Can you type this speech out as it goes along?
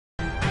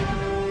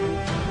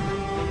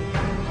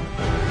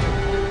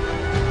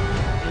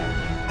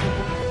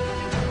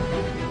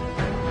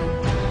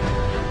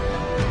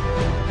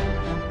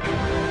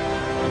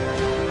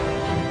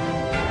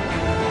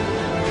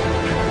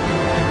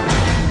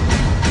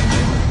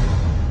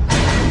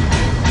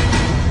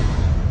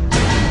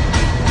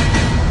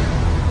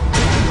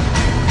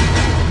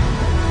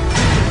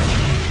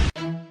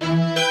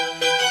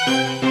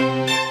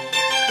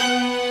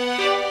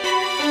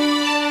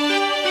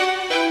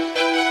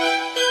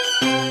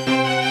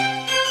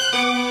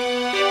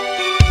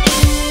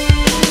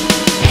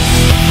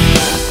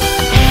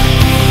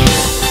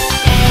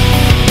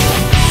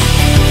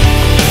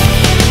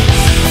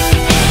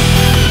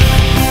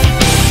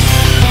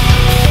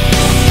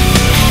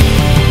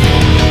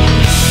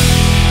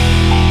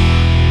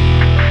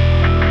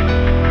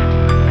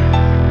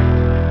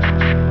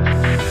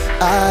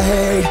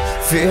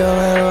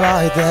feeling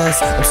like this.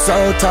 I'm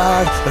so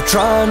tired of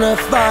trying to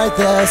fight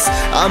this.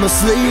 I'm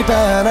asleep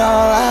and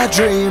all I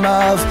dream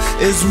of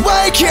is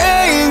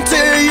waking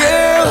to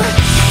you.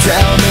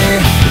 Tell me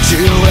that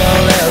you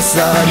will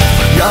listen.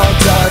 Your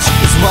touch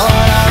is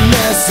what I'm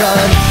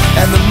missing,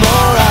 and the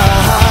more I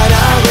hide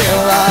I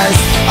realize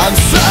I'm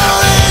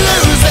slowly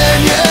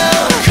losing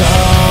you.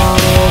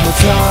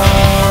 Comatose,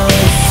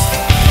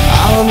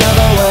 I'll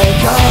never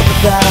wake up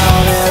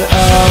without an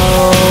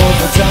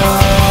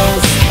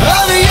overdose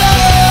of you.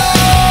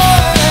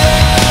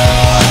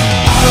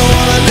 I don't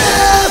wanna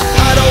live,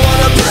 I don't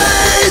wanna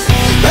breathe,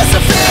 unless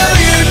I feel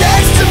you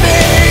next to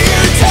me.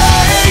 You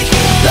take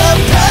the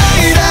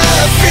pain I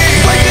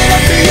feel. Waking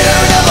up to you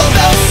never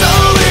felt so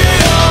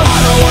real. I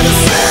don't wanna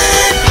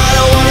sleep, I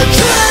don't wanna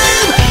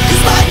dream,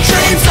 'cause my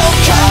dreams don't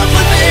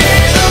comfort me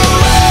the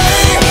way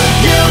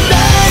you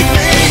make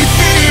me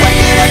feel.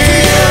 Waking up to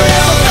you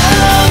never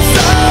felt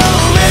so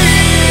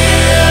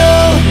real.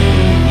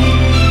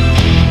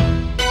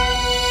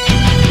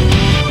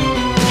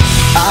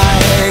 I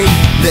hate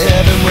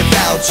living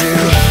without you,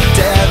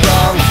 dead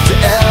wrong to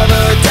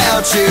ever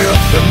doubt you,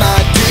 but my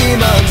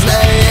demons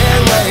lay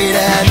in wait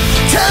and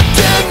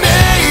tempting me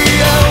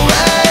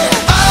away.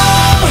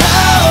 Oh,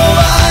 how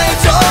I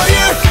adore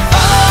you,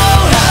 oh,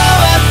 how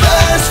I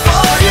thirst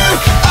for you,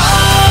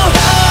 oh,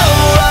 how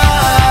I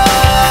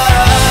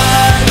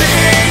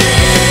need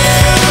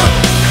you.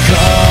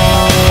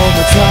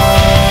 Comatose,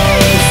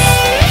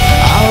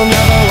 I'll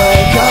never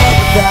wake up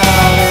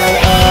without an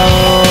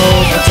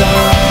overdose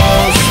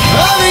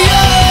of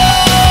you.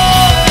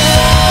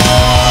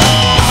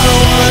 I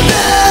don't wanna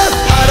live,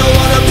 I don't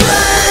wanna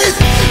breathe,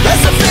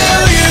 unless I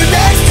feel you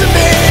next to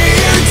me.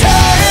 You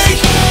take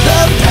the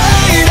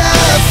pain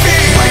I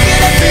feel.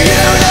 Waking up to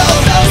you never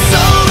felt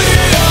so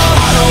real.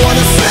 I don't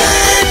wanna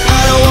sleep,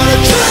 I don't wanna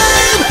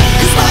dream,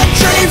 'cause my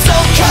dreams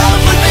don't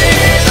comfort me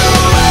the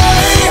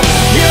way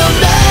you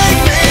make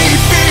me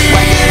feel.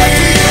 Waking up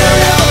to you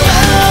never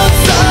felt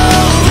so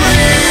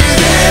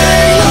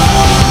breathing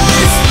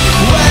lies.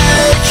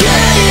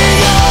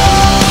 Waking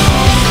up,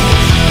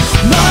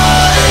 my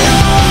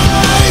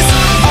eyes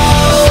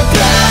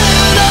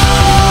open up.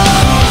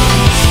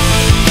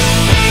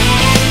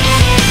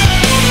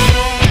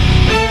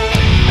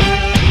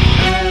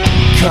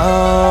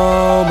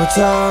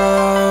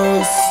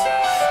 Comatose,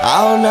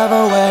 I'll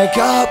never wake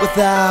up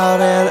without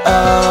an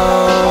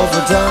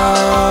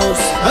overdose.